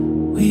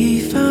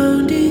We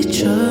found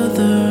each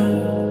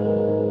other.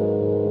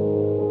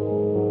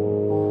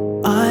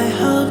 I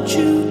helped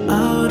you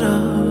out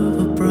of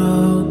a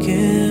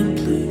broken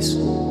place.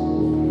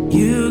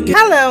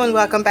 Hello and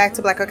welcome back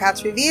to Black Girl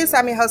Couch Reviews.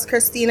 I'm your host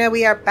Christina.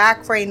 We are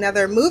back for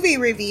another movie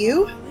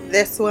review.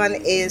 This one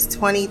is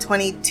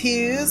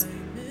 2022's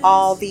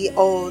All the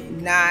Old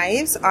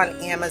Knives on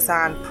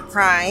Amazon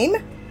Prime.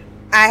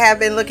 I have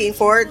been looking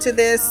forward to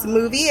this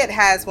movie. It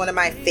has one of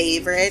my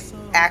favorite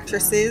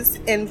actresses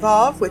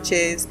involved, which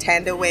is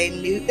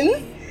Thandiwe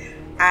Newton.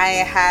 I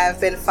have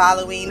been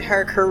following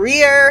her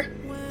career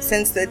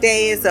since the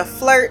days of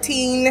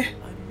Flirting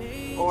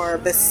or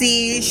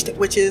Besieged,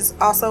 which is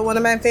also one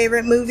of my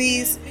favorite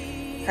movies.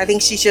 I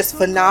think she's just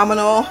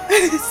phenomenal.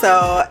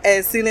 So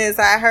as soon as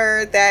I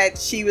heard that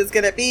she was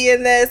going to be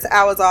in this,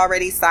 I was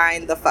already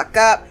signed the fuck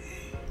up.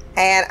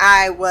 And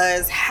I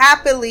was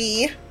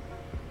happily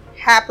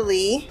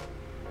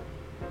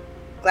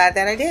glad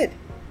that I did,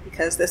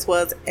 because this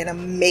was an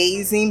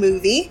amazing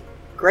movie.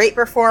 Great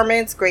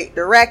performance, great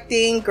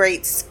directing,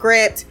 great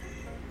script.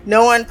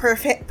 No one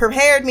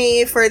prepared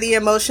me for the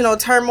emotional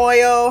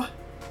turmoil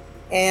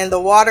and the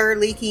water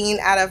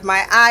leaking out of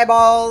my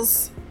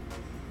eyeballs.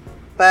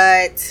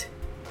 But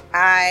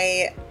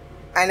I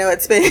know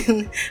it's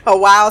been a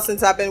while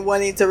since I've been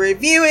wanting to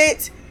review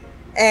it,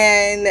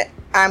 and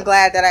I'm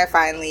glad that I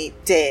finally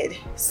did.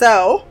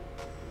 So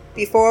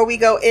before we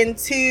go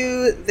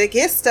into the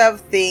gist of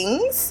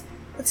things,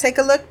 let's take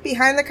a look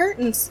behind the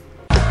curtains.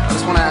 I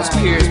just want to ask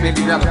peers,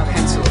 maybe grab a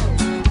pencil,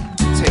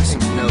 take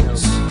some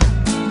notes.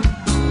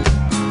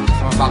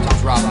 I'm about to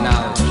drop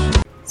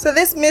knowledge. So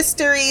this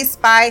mystery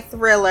spy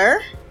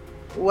thriller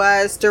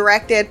was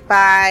directed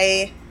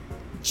by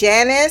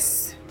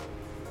Janice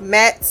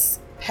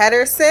Metz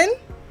Pedersen,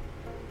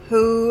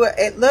 who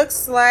it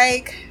looks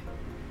like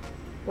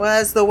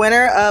was the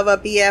winner of a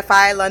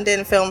BFI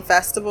London Film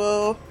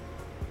Festival,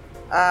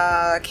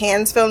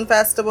 Cannes Film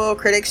Festival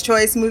Critics'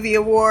 Choice Movie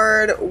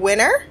Award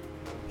winner,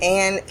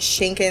 and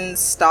Shinken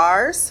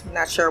Stars. I'm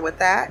not sure what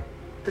that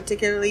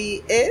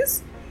particularly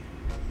is.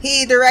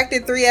 He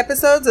directed 3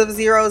 episodes of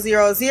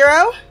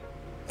 000,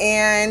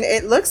 and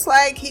it looks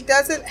like he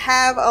doesn't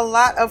have a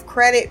lot of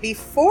credit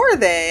before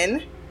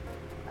then.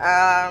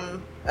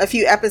 A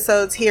few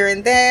episodes here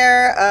and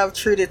there of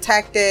True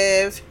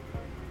Detective,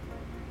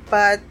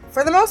 but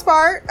for the most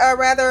part, a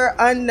rather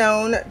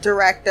unknown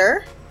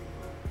director.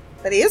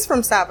 But he is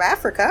from South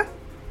Africa.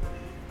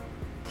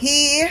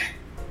 He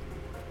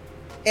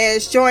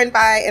is joined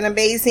by an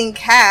amazing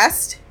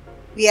cast.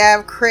 We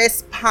have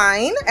Chris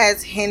Pine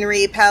as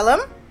Henry Pelham,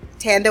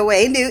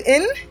 Thandiwe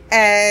Newton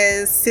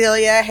as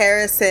Celia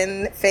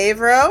Harrison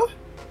Favreau,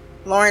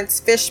 Lawrence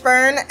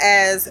Fishburne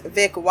as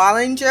Vic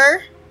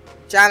Wallinger,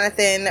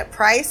 Jonathan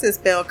Pryce as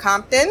Bill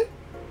Compton,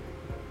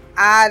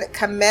 Ad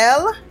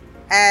Kamel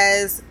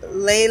as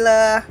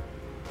Layla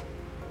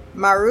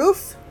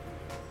Maroof,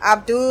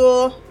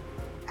 Abdul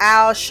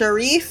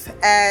Al-Sharif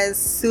as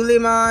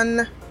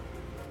Suleiman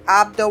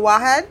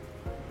Abdelwahid,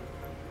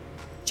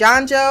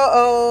 Jonjo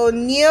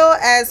O'Neill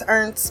as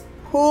Ernst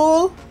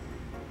Poole,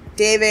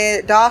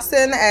 David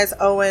Dawson as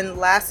Owen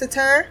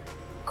Lasseter,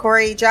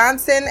 Corey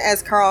Johnson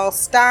as Carl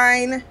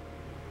Stein,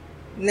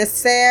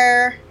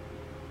 Nasser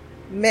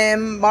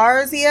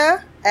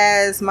Memmarzia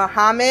as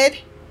Muhammad,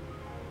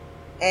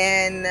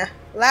 and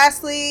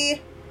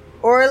lastly,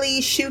 Orly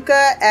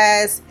Shuka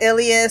as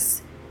Ilyas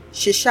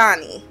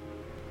Shishani.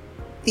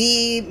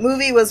 The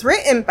movie was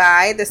written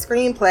by the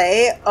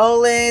screenplay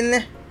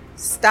Olin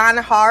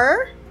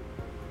Stanhar,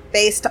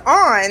 based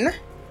on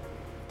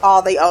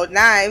All the Old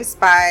Knives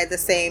by the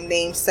same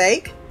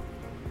namesake.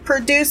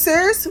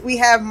 Producers, we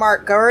have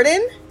Mark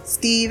Gordon,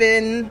 Steve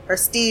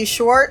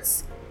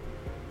Schwartz,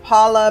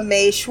 Paula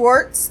Mae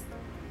Schwartz,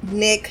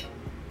 Nick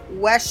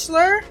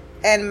Weschler,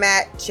 and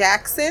Matt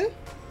Jackson.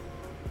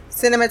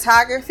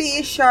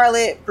 Cinematography,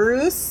 Charlotte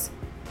Bruss.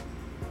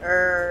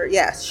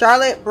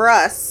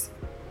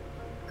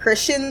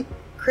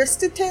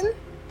 Christensen.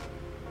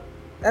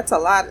 That's a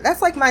lot.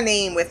 That's like my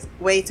name with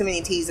way too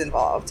many T's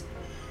involved.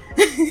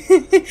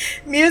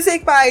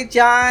 Music by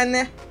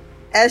John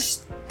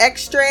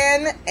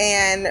Ekstrand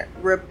and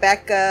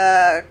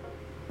Rebecca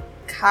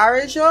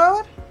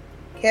Carrigeord.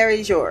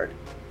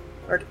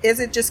 Or is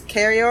it just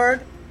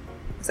Carrigeord?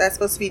 Is that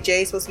supposed to be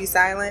J, supposed to be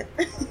silent?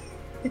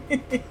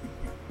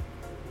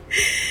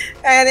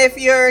 And if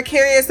you're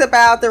curious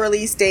about the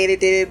release date,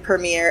 it did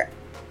premiere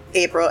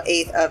April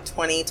 8th of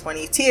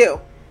 2022.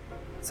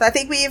 So I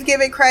think we've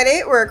given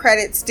credit where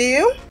credit's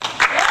due.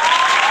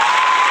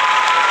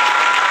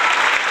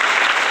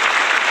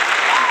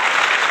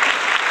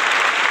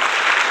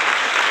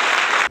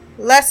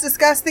 Let's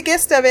discuss the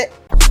gist of it.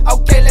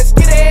 Okay, let's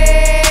get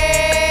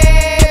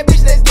it.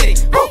 Bitch, let's get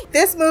it. Woo!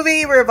 This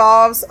movie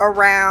revolves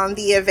around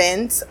the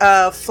events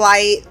of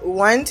Flight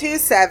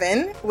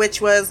 127, which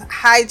was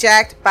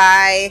hijacked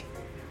by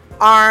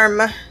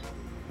armed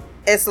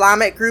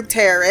Islamic group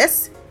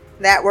terrorists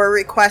that were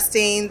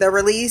requesting the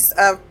release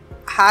of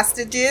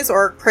hostages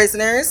or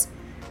prisoners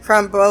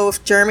from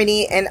both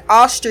Germany and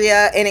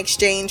Austria in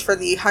exchange for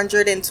the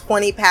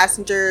 120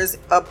 passengers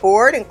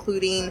aboard,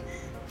 including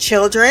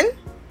children.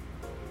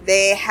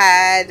 They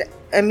had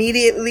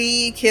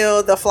immediately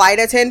killed the flight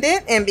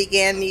attendant and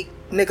began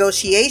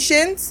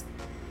negotiations.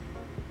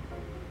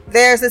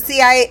 There's a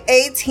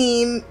CIA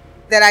team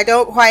that I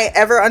don't quite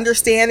ever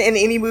understand in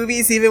any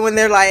movies, even when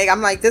they're like,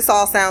 I'm like, this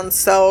all sounds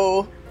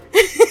so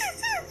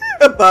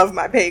above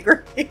my pay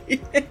grade.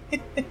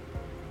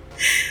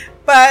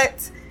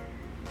 But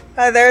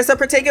there's a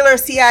particular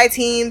CI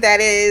team that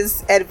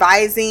is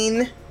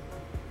advising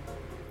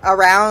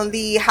around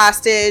the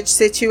hostage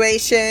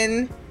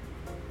situation,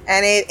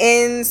 and it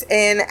ends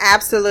in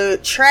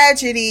absolute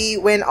tragedy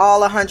when all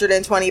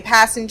 120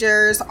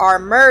 passengers are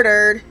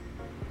murdered.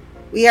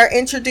 We are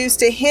introduced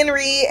to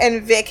Henry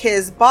and Vic,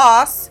 his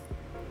boss,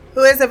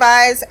 who is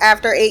advised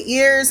after 8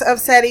 years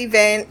of said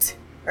event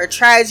or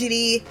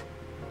tragedy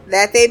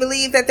that they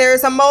believe that there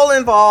is a mole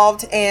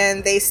involved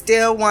and they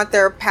still want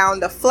their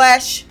pound of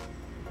flesh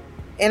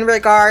in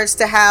regards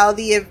to how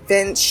the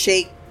events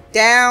shake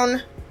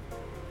down.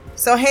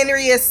 So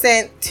Henry is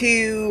sent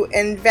to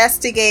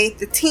investigate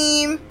the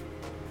team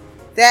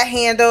that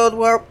handled,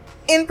 well,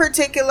 in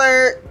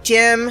particular,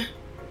 Jim.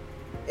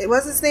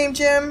 Was his name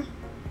Jim?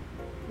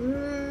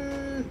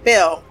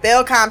 Bill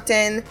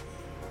Compton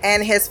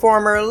and his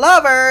former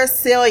lover,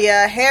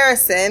 Celia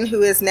Harrison,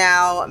 who is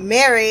now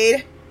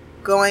married,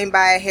 going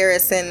by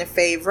Harrison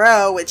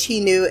Favreau, which he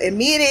knew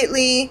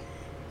immediately.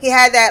 He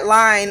had that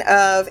line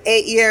of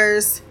 8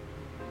 years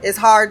is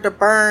hard to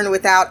burn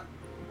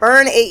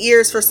 8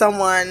 years for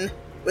someone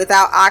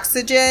without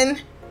oxygen,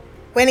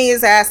 when he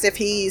is asked if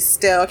he's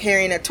still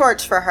carrying a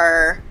torch for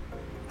her.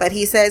 But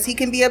he says he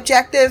can be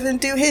objective and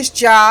do his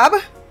job,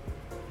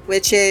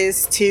 which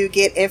is to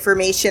get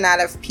information out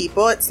of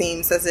people. It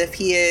seems as if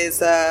he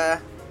is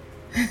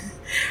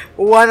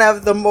one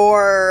of the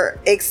more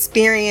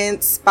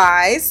experienced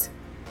spies.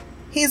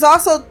 He's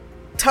also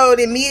told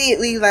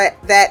immediately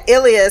that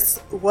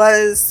Ilias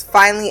was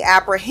finally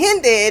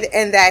apprehended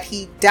and that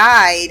he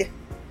died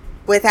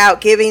without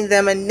giving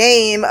them a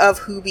name of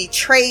who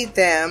betrayed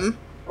them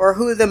or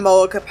who the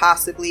mole could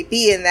possibly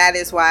be, and that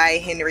is why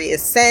Henry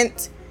is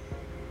sent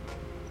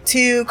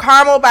to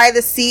Carmel by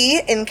the Sea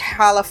in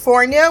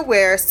California,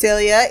 where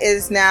Celia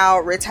is now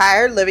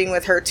retired, living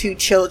with her 2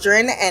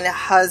 children and a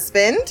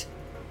husband.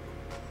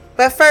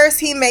 But first,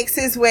 he makes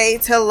his way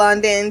to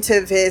London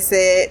to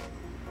visit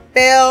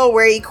Bill,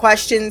 where he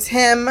questions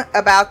him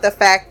about the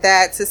fact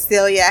that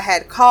Cecilia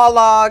had call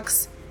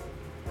logs,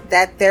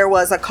 that there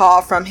was a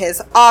call from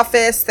his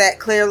office that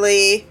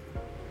clearly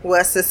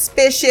was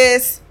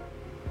suspicious.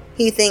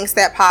 He thinks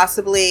that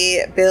possibly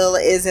Bill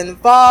is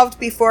involved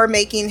before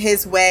making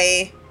his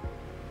way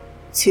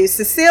to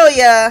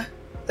Cecilia,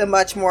 the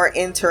much more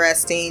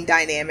interesting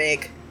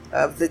dynamic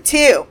of the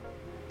two.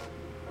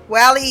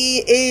 While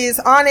he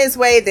is on his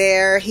way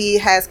there, he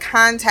has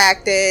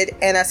contacted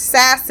an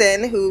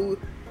assassin who,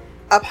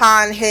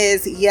 upon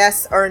his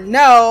yes or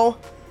no,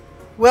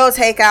 will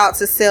take out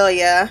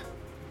Cecilia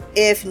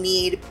if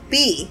need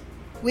be.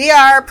 We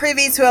are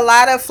privy to a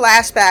lot of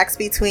flashbacks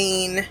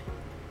between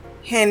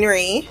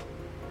Henry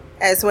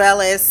as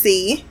well as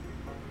C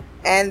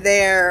and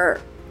their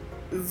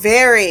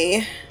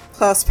very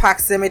close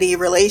proximity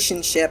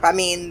relationship. I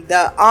mean,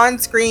 the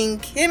on-screen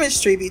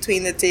chemistry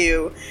between the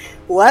two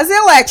was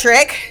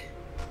electric.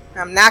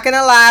 I'm not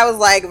gonna lie, I was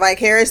like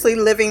vicariously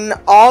living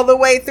all the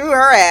way through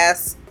her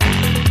ass.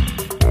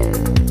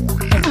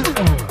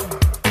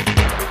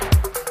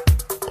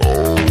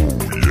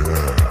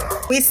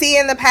 We see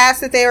in the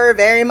past that they were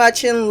very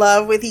much in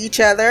love with each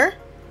other.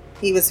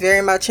 He was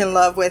very much in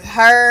love with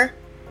her.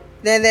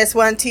 Then this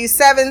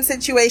 127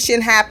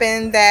 situation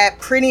happened that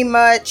pretty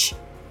much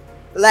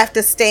left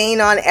a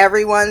stain on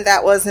everyone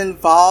that was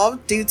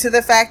involved due to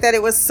the fact that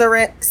it was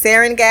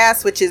sarin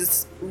gas, which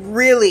is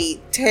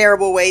really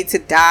terrible way to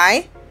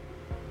die.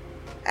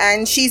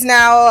 And she's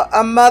now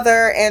a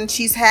mother and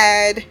she's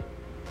had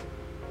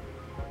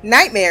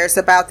nightmares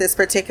about this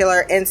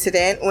particular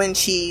incident when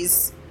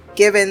she's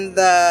given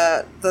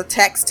the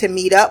text to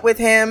meet up with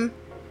him,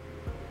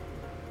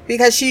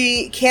 because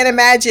she can't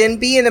imagine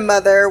being a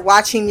mother,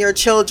 watching your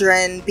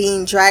children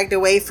being dragged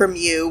away from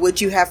you. Would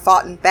you have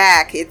fought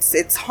back?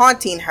 It's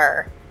haunting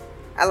her.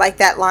 I like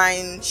that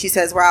line she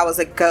says, where I was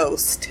a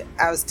ghost.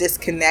 I was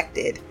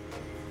disconnected.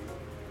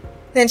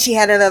 Then she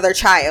had another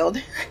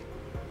child.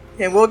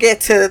 And we'll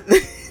get to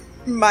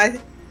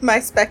my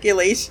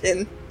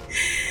speculation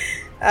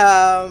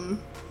a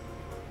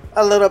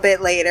little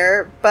bit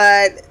later.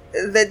 But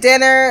the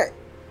dinner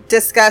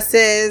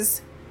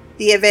discusses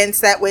the events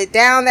that went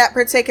down that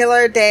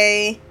particular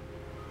day,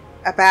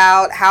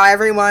 about how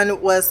everyone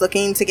was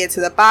looking to get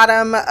to the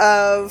bottom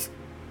of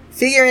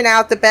figuring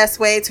out the best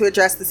way to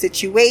address the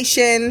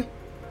situation.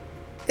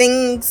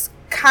 Things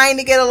kind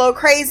of get a little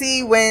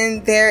crazy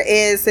when there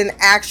is an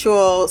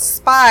actual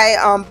spy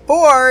on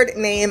board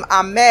named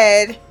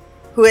Ahmed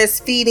who is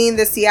feeding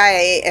the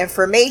CIA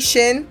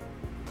information.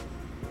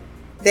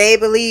 They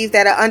believe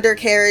that an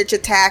undercarriage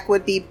attack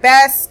would be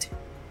best.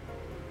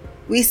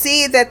 We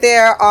see that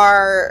there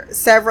are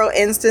several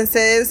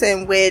instances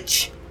in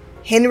which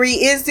Henry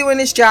is doing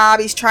his job.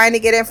 He's trying to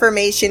get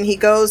information. He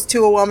goes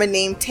to a woman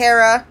named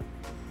Tara.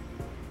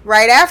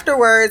 Right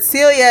afterwards,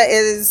 Celia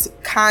is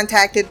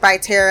contacted by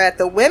Tara at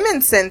the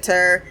Women's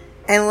Center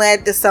and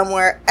led to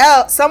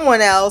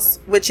someone else,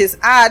 which is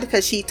odd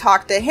because she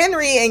talked to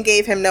Henry and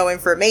gave him no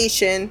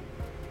information.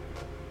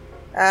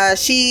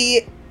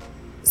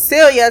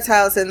 Celia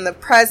tells in the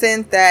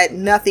present that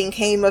nothing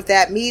came of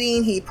that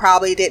meeting. He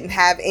probably didn't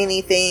have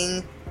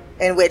anything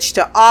in which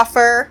to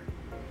offer.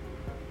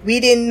 We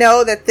didn't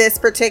know that this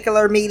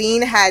particular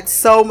meeting had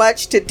so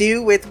much to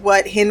do with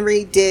what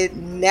Henry did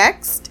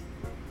next.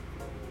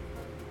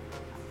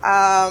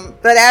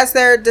 But as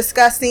they're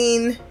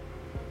discussing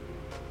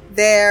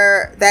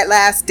that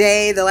last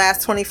day, the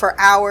last 24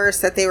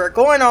 hours that they were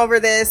going over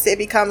this, it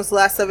becomes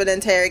less of an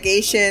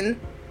interrogation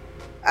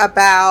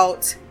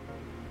about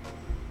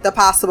the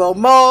possible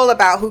mole,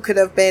 about who could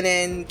have been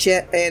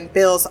in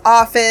Bill's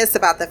office,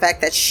 about the fact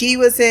that she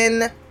was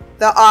in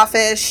the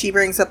office. She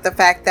brings up the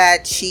fact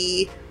that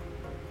she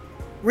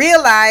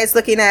realized,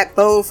 looking at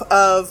both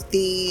of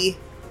the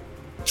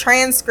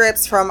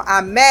transcripts from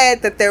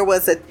Ahmed, that there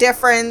was a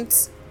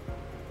difference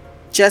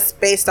just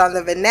based on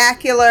the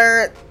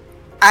vernacular.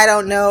 I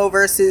don't know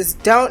versus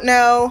don't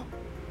know,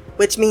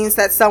 which means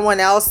that someone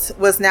else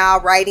was now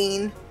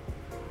writing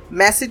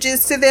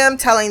messages to them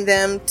telling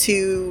them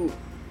to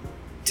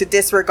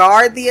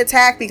disregard the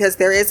attack because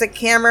there is a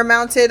camera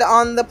mounted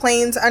on the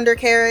plane's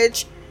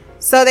undercarriage.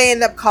 So they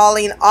end up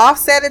calling off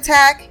said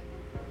attack,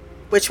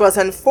 which was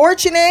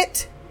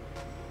unfortunate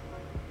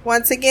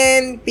once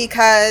again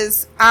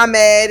because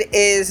Ahmed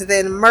is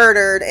then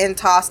murdered and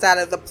tossed out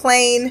of the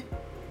plane.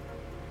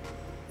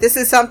 This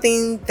is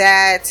something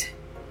that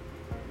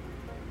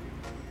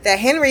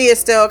Henry is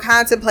still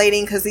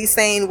contemplating because he's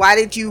saying, why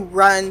did you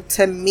run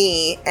to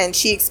me? And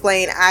she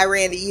explained, I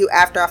ran to you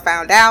after I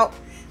found out.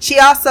 She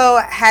also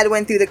had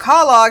went through the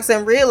call logs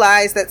and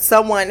realized that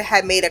someone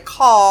had made a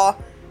call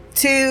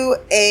to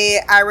a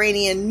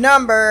Iranian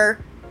number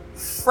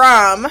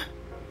from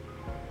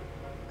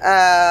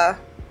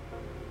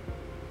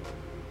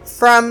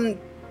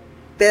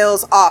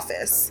Bill's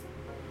office.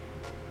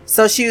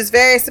 So she was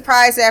very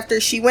surprised after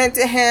she went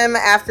to him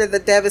after the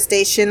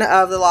devastation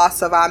of the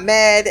loss of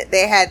Ahmed.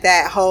 They had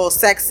that whole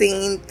sex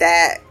scene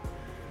that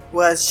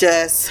was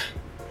just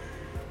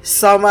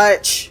so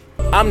much.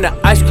 I'm the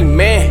ice cream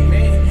man.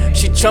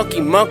 She chunky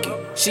monkey.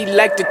 She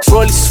like the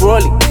trolley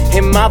swirly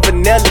in my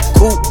vanilla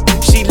coupe.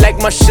 She like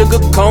my sugar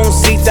cone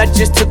seeds. I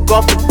just took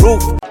off the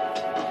roof.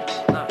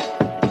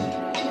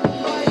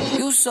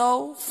 You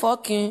so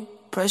fucking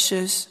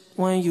precious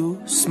when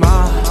you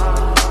smile.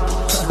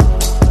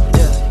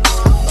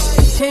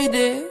 Hit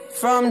it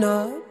from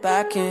the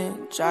back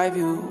and drive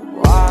you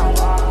wild.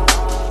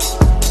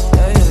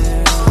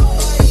 Yeah.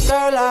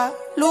 Girl, I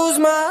lose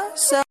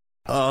myself.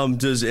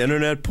 Does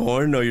internet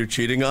porn know you're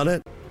cheating on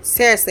it?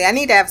 Seriously, I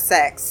need to have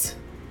sex.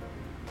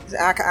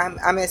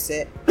 I miss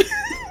it.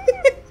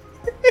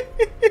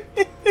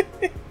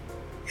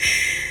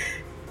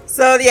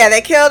 So yeah,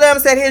 they killed him,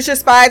 said here's your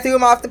spy, threw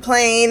him off the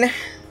plane.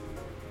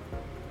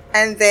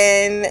 And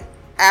then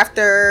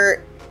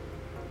after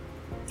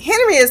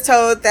Henry is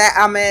told that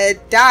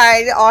Ahmed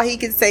died, all he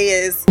can say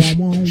is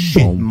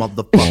shit,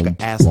 motherfucker,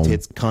 ass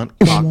tits, cunt,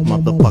 cock,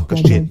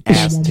 motherfucker, shit,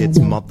 ass tits,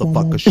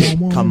 motherfucker, shit,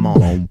 come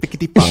on.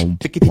 Pickety fuck,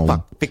 pickety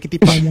fuck, pickety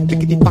fuck,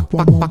 pickety fuck,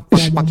 fuck, fuck,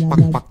 fuck, fuck,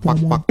 fuck, fuck,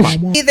 fuck, fuck.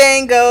 He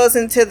then goes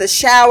into the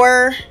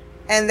shower,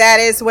 and that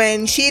is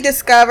when she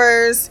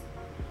discovers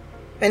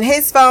when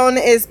his phone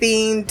is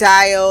being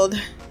dialed,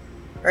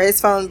 or his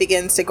phone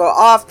begins to go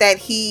off, that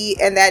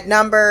he and that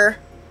number,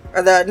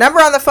 or the number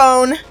on the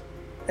phone,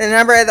 the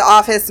number at the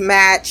office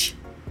match,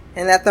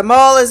 and that the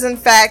mole is in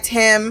fact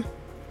him.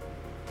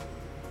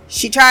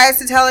 She tries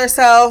to tell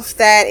herself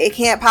that it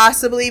can't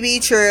possibly be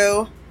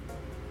true,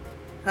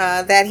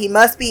 that he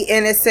must be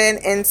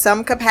innocent in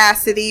some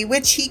capacity,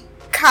 which he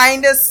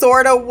kind of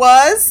sort of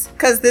was,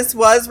 because this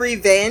was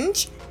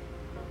revenge,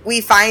 we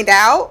find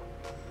out.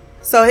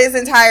 So his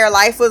entire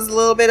life was a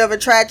little bit of a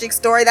tragic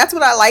story. That's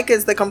what I like,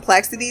 is the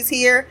complexities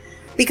here,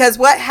 because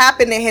what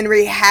happened to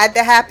Henry had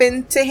to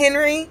happen to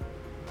Henry.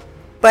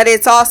 But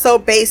it's also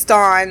based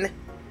on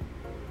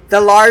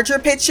the larger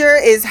picture,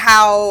 is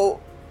how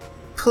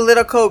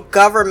political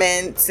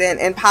governments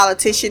and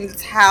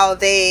politicians, how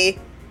they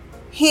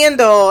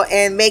handle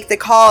and make the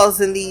calls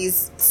in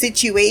these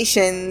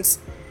situations.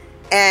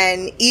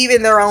 And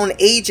even their own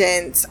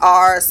agents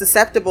are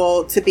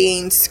susceptible to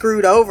being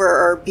screwed over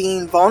or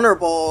being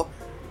vulnerable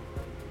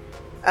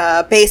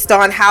based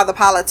on how the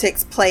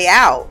politics play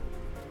out.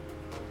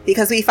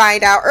 Because we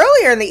find out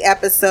earlier in the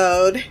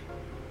episode,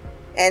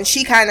 and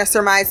she kind of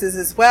surmises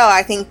as well,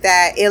 I think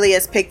that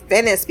Ilias picked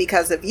Venice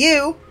because of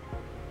you,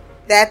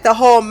 that the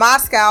whole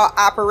Moscow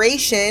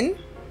operation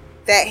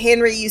that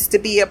Henry used to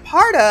be a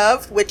part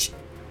of, which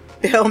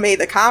Bill made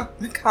the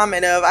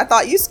comment of, I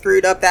thought you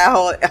screwed up that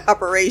whole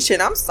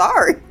operation. I'm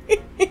sorry.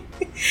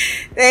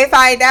 They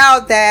find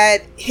out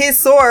that his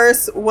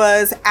source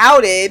was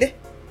outed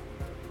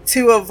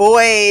to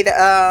avoid,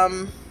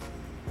 I'm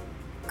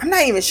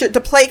not even sure,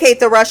 to placate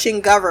the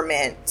Russian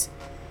government.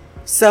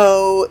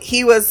 So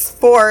he was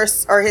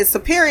forced, or his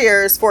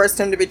superiors forced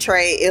him to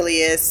betray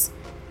Ilias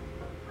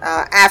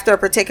after a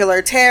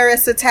particular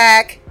terrorist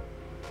attack.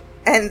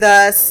 And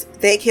thus,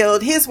 they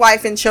killed his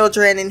wife and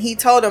children, and he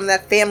told them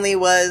that family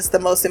was the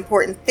most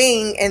important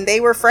thing, and they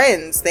were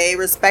friends. They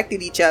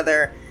respected each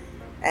other.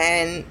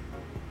 And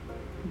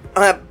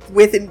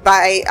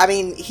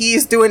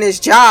he's doing his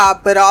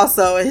job, but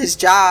also his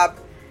job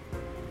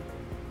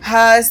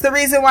is the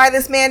reason why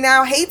this man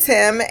now hates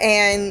him,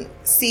 and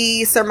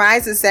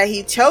surmises that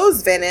he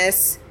chose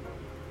Venice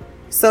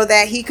so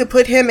that he could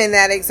put him in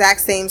that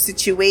exact same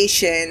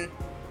situation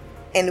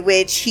in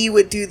which he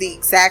would do the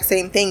exact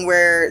same thing,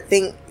 where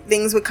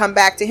things would come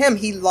back to him.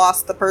 He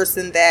lost the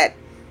person that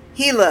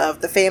he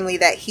loved, the family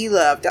that he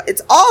loved.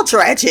 It's all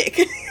tragic.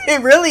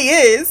 It really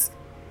is.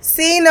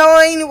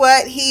 Knowing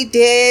what he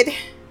did,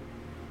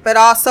 but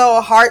also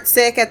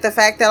heartsick at the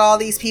fact that all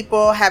these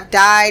people have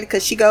died,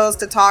 because she goes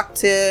to talk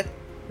to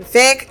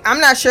Vic.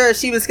 I'm not sure if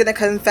she was going to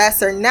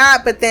confess or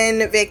not, but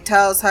then Vic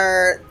tells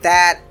her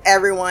that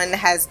everyone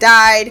has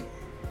died,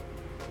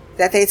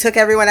 that they took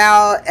everyone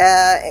out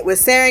with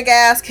sarin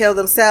gas, killed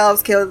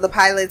themselves, killed the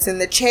pilots in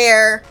the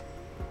chair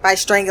by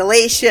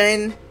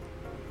strangulation.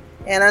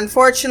 And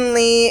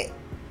unfortunately,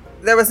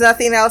 there was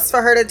nothing else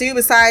for her to do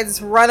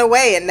besides run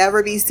away and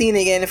never be seen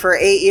again for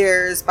 8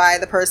 years by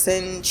the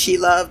person she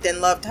loved and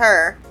loved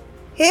her.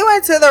 He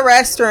went to the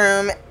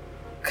restroom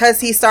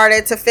because he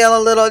started to feel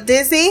a little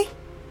dizzy,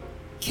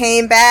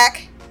 came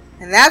back,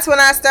 and that's when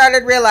I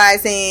started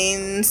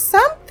realizing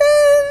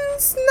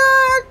something's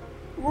not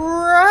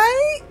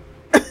right.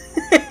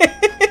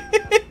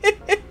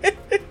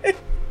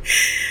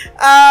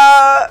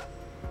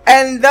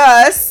 And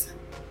thus,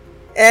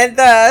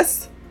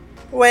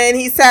 when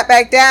he sat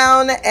back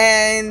down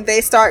and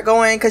they start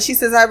going, because she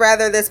says, I'd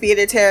rather this be an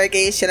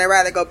interrogation. I'd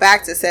rather go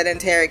back to said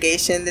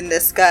interrogation than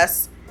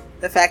discuss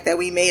the fact that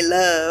we made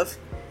love.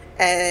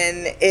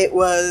 And it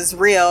was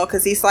real,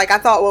 because he's like, I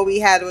thought what we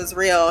had was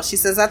real. She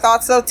says, I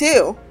thought so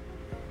too.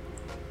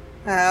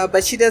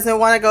 But she doesn't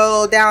want to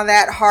go down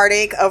that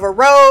heartache of a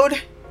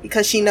road,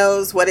 because she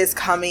knows what is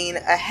coming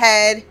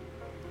ahead.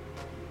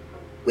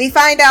 We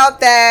find out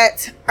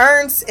that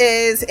Ernst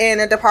is in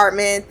a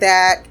department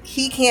that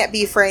he can't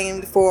be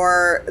framed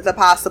for the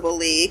possible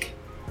leak.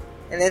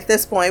 And at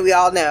this point, we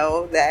all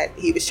know that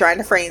he was trying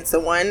to frame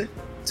someone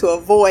to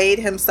avoid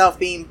himself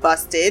being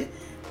busted.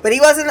 But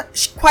he wasn't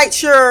quite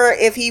sure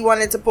if he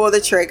wanted to pull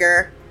the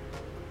trigger.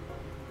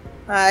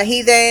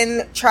 He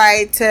then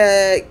tried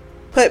to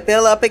put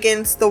Bill up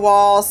against the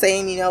wall,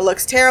 saying,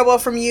 looks terrible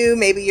from you.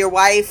 Maybe your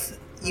wife,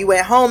 you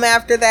went home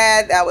after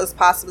that. That was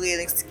possibly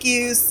an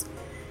excuse.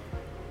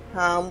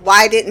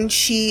 Why didn't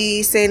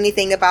she say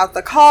anything about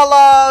the call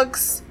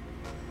logs?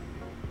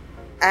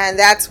 And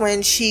that's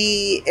when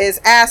she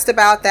is asked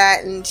about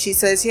that, and she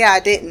says, yeah,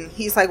 I didn't.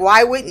 He's like,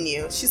 why wouldn't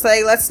you? She's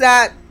like, let's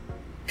not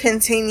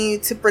continue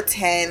to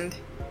pretend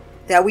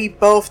that we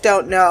both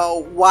don't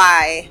know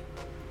why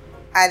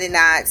I did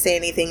not say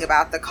anything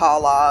about the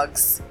call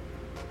logs.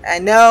 I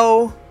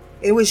know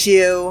it was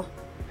you.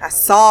 I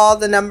saw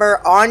the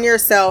number on your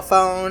cell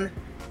phone.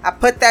 I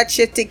put that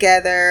shit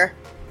together.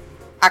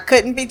 I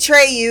couldn't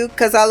betray you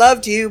because I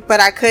loved you,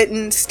 but I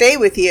couldn't stay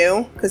with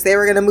you because they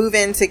were going to move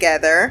in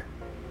together.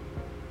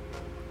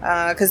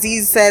 Because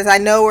he says, I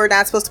know we're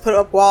not supposed to put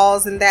up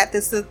walls and that,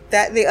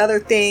 the other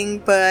thing,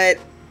 but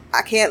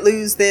I can't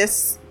lose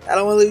this. I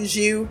don't want to lose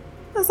you.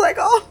 I was like,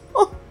 oh.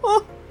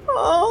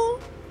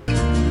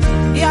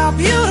 You're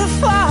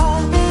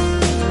beautiful.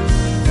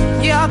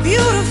 You're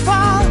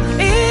beautiful.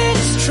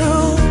 It's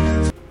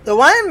true. The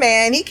one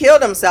man, he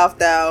killed himself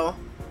though.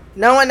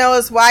 No one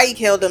knows why he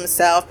killed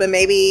himself, but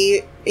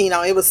maybe,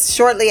 it was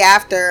shortly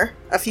after,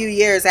 a few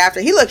years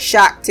after. He looked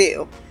shocked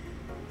too.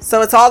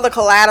 So it's all the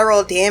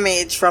collateral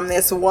damage from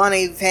this one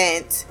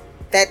event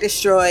that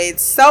destroyed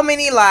so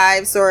many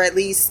lives, or at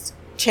least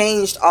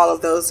changed all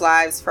of those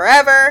lives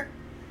forever.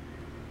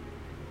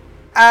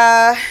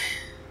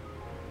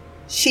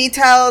 She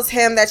tells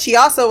him that she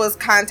also was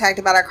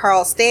contacted by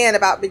Carl Stan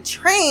about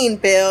betraying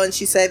Bill, and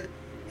she said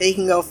that he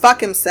can go fuck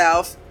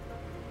himself.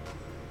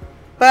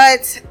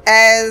 But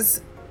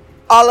as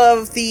all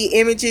of the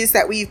images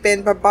that we've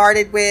been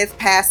bombarded with,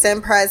 past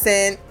and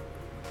present,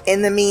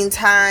 in the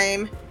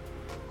meantime,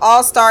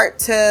 all start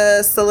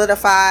to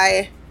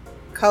solidify,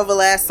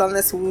 coalesce on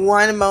this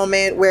one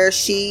moment where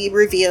she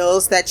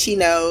reveals that she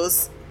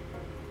knows,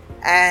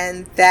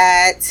 and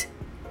that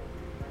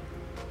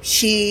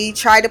she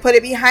tried to put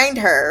it behind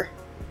her.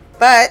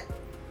 But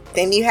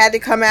then you had to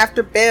come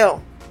after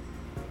Bill.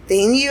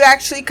 Then you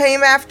actually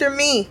came after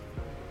me.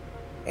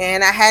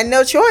 And I had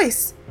no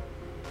choice.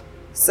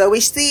 So we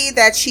see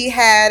that she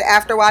had,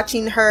 after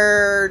watching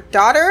her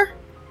daughter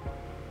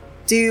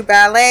do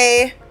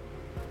ballet,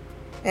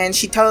 and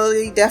she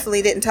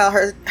definitely didn't tell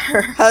her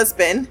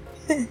husband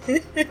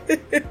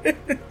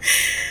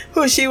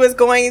who she was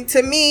going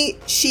to meet,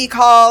 she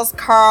calls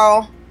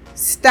Carl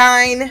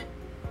Stein.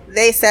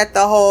 They set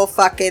the whole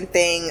fucking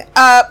thing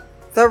up.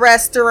 the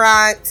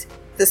restaurant,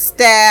 the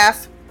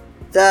staff,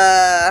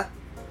 the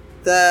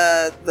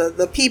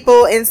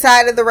people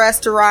inside of the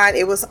restaurant.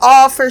 It was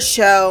all for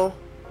show,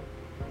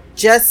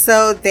 just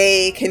so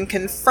they can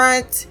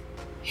confront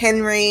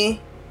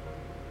Henry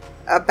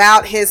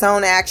about his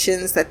own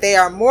actions that they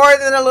are more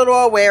than a little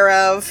aware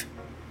of,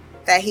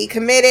 that he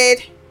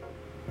committed.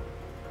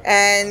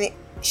 And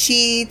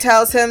she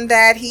tells him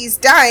that he's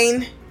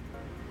dying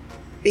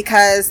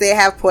because they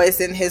have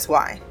poisoned his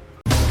wine.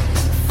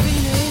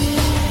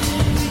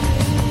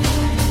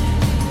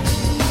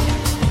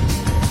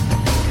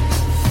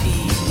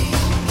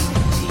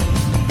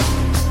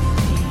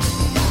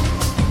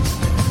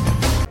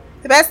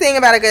 The best thing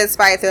about a good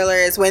spy thriller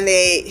is when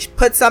they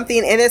put something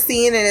in a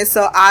scene and it's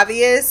so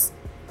obvious,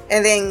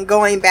 and then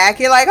going back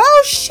you're like,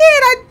 oh shit,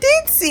 I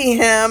did see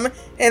him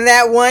in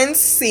that one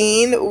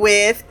scene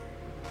with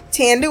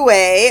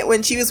Tandeway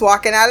when she was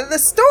walking out of the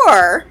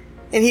store,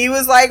 and he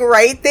was like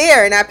right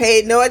there, and I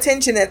paid no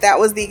attention that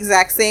was the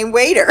exact same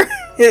waiter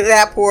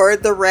that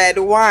poured the red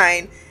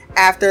wine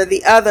after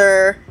the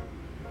other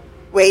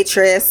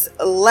waitress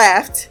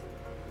left.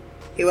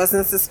 He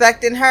wasn't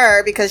suspecting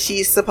her because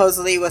she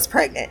supposedly was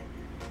pregnant.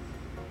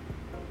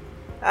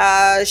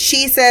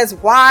 She says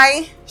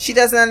why. She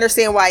doesn't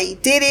understand why he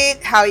did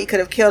it, how he could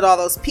have killed all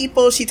those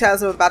people. She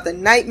tells him about the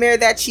nightmare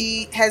that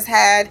she has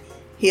had.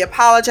 He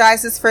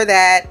apologizes for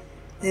that.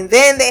 And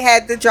then they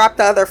had to drop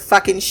the other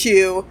fucking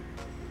shoe.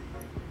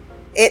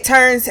 It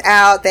turns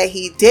out that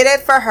he did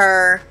it for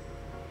her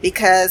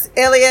because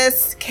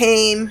Ilias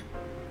came,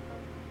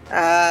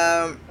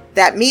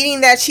 that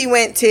meeting that she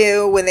went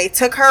to when they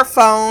took her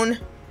phone,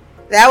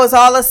 that was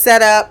all a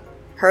setup.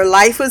 Her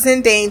life was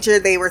in danger.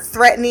 They were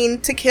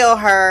threatening to kill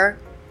her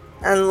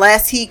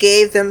unless he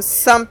gave them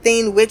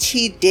something, which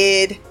he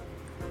did,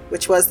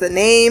 which was the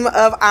name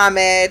of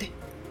Ahmed.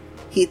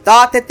 He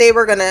thought that they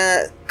were going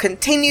to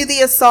continue the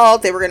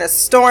assault. They were going to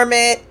storm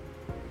it.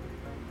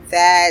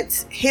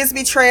 That his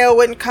betrayal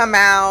wouldn't come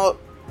out.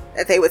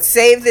 That they would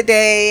save the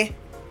day.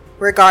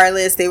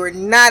 Regardless, they were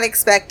not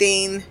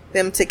expecting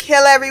them to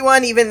kill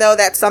everyone, even though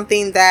that's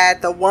something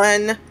that the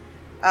one,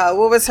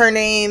 what was her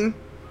name?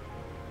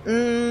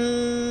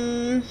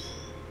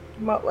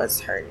 What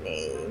was her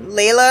name?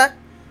 Layla.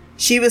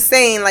 She was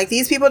saying, like,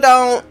 these people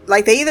don't,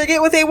 like, they either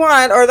get what they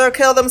want or they'll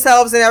kill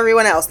themselves and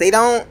everyone else. They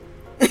don't,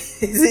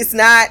 it's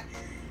not.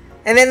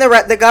 And then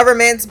the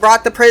governments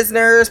brought the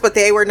prisoners, but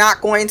they were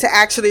not going to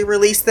actually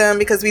release them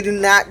because we do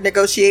not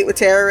negotiate with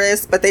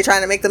terrorists, but they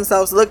trying to make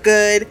themselves look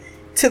good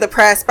to the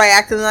press by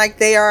acting like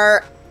they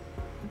are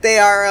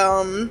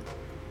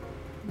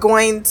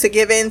going to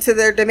give in to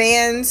their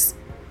demands.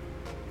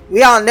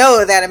 We all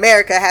know that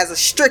America has a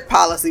strict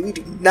policy. We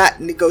do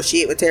not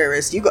negotiate with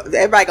terrorists.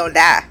 Everybody gonna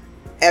die.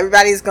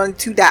 Everybody's going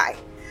to die.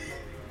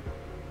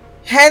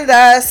 And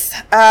thus,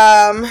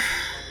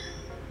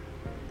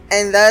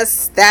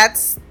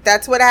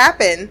 that's what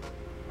happened.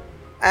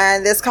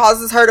 And this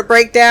causes her to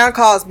break down,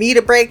 caused me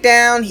to break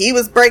down. He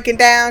was breaking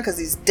down because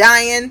he's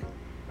dying.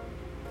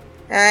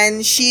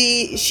 And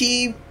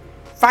she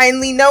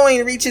finally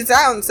knowing reaches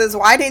out and says,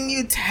 why didn't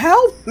you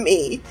tell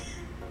me?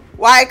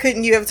 Why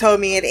couldn't you have told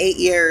me in 8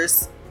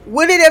 years?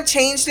 Would it have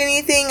changed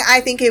anything?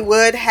 I think it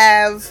would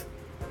have,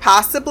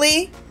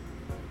 possibly.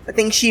 I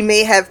think she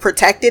may have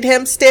protected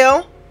him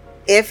still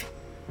if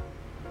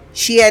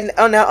he had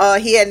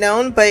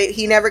known, but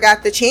he never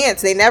got the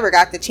chance. They never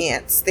got the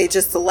chance. They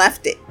just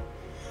left it.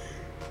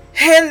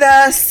 And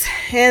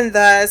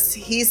thus,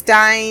 he's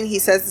dying. He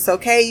says it's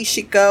okay, you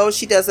should go.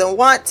 She doesn't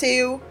want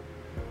to.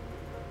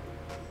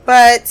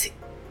 But,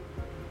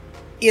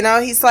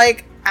 he's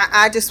like,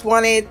 I just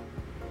wanted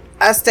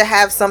us to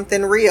have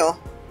something real.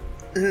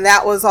 And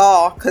that was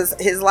all. Because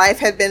his life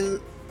had been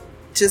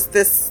just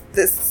this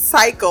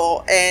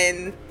cycle.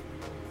 And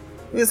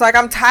he was like,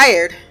 I'm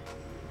tired.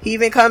 He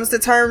even comes to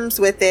terms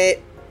with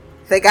it.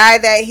 The guy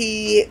that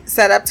he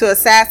set up to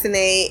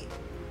assassinate,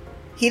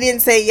 he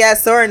didn't say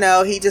yes or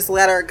no. He just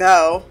let her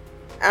go.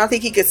 I don't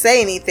think he could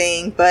say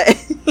anything, but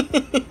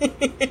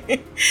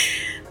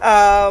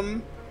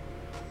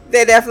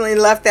they definitely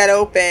left that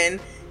open.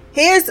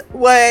 Here's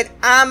what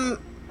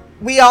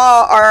me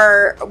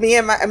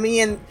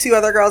and two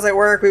other girls at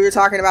work, we were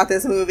talking about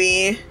this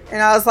movie,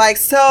 and I was like,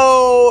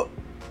 so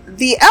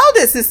the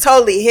eldest is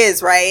totally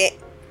his, right?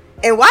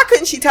 And why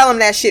couldn't she tell him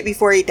that shit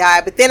before he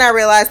died? But then I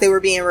realized they were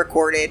being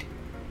recorded.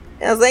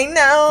 And I was like,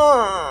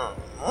 no.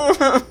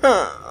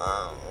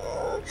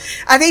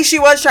 I think she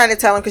was trying to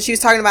tell him because she was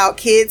talking about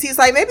kids. He's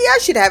like, maybe I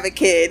should have a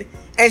kid.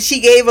 And she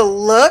gave a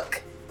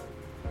look.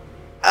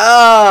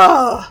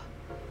 And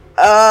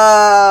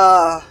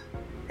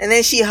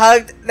then she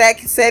hugged that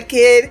said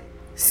kid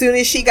as soon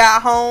as she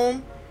got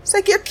home. It's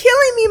like, you're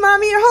killing me,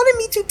 mommy. You're holding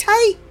me too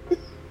tight.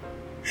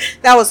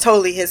 That was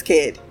totally his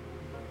kid.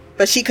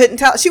 But she couldn't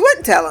tell. She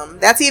wouldn't tell him.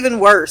 That's even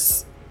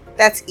worse.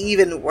 That's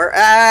even worse.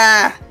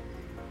 I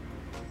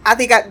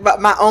think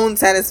my own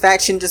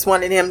satisfaction just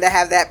wanted him to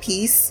have that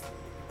peace.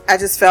 I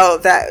just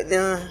felt that.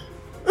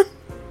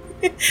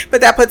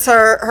 But that puts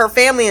her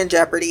family in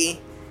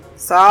jeopardy.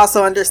 So I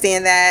also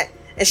understand that.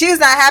 And she was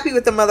not happy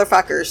with the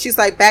motherfuckers. She's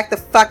like, back the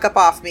fuck up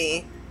off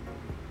me.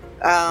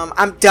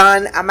 I'm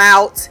done. I'm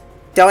out.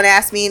 Don't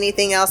ask me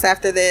anything else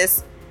after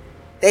this.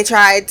 They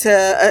tried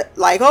to,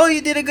 oh,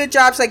 you did a good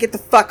job. She's like, get the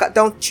fuck up.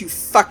 Don't you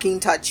fucking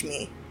touch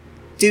me.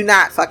 Do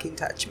not fucking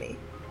touch me.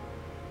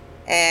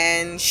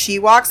 And she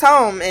walks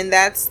home, and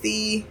that's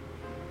the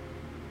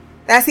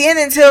end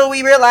until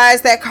we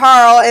realize that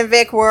Carl and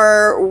Vic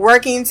were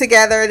working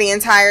together the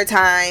entire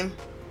time.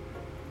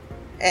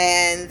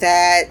 And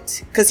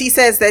that, because he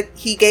says that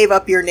he gave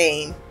up your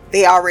name.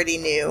 They already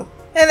knew.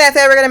 And that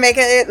they were going to make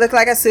it look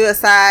like a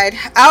suicide.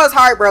 I was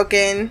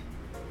heartbroken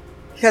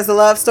because the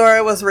love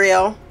story was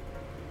real.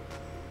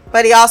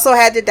 But he also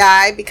had to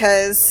die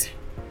because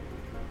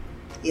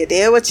you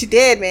did what you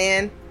did,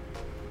 man.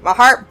 My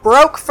heart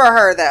broke for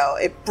her, though.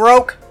 It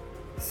broke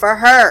for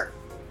her.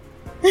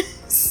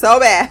 So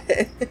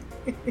bad.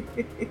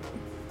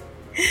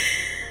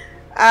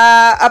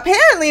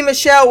 Apparently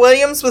Michelle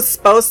Williams was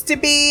supposed to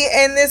be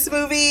in this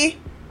movie,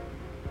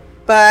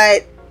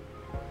 but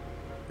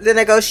the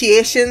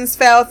negotiations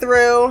fell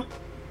through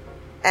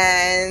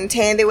and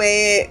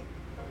Thandiwe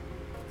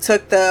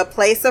took the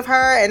place of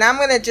her. And I'm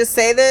gonna just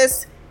say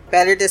this,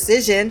 better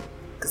decision,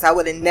 because I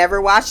would have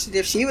never watched it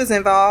if she was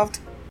involved.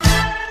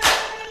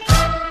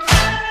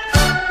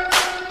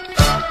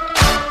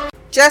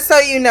 Just so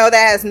you know,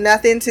 that has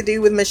nothing to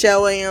do with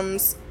Michelle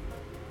Williams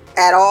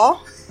at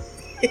all.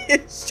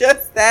 It's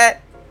just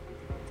that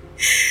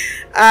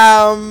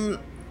I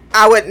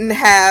wouldn't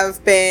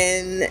have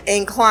been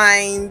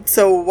inclined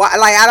to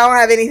I don't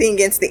have anything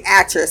against the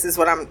actress is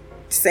what I'm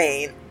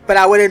saying, but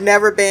I would have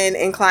never been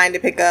inclined to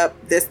pick up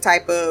this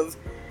type of,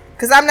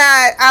 because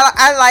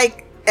I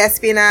like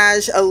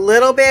espionage a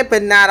little bit,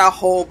 but not a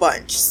whole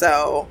bunch.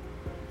 So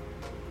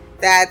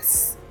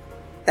that's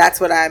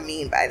what I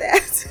mean by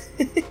that.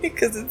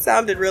 Because it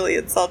sounded really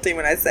insulting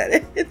when I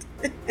said it.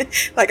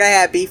 Like I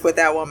had beef with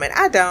that woman.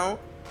 I don't.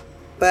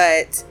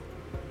 But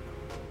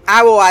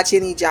I will watch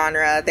any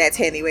genre that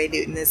Thandiwe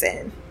Newton is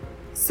in.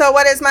 So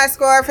what is my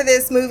score for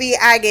this movie?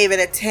 I gave it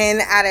a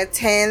 10 out of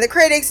 10. The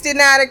critics did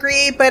not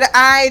agree, but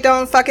I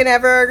don't fucking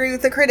ever agree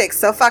with the critics,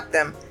 so fuck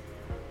them.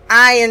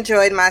 I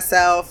enjoyed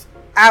myself.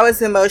 I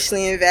was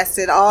emotionally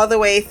invested all the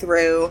way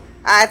through.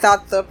 I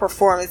thought the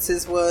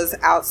performances was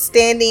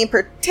outstanding,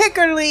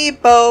 particularly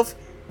both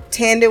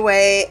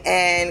Thandiwe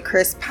and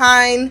Chris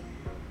Pine.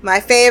 My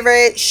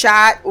favorite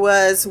shot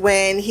was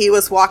when he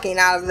was walking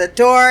out of the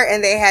door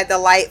and they had the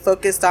light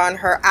focused on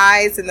her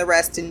eyes and the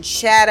rest in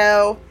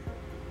shadow.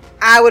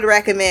 I would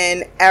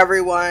recommend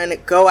everyone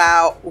go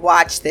out,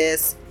 watch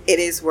this. It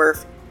is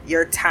worth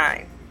your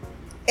time.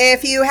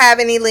 If you have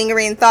any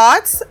lingering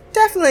thoughts,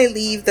 definitely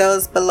leave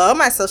those below.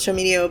 My social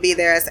media will be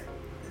there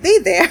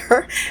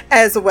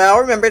as well.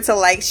 Remember to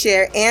like,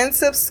 share, and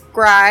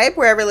subscribe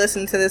wherever you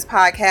listen to this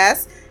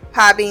podcast.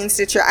 Podbean,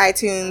 Stitcher,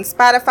 iTunes,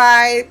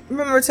 Spotify.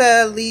 Remember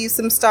to leave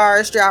some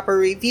stars, drop a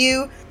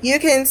review. You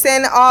can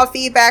send all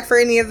feedback for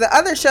any of the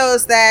other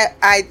shows that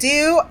I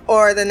do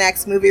or the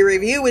next movie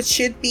review, which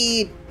should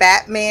be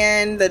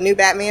Batman, the new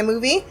Batman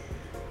movie,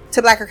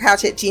 to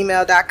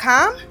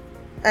blackercouch@gmail.com.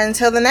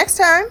 Until the next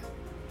time,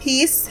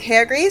 peace,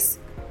 hair grease,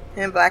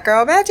 and black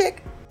girl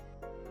magic.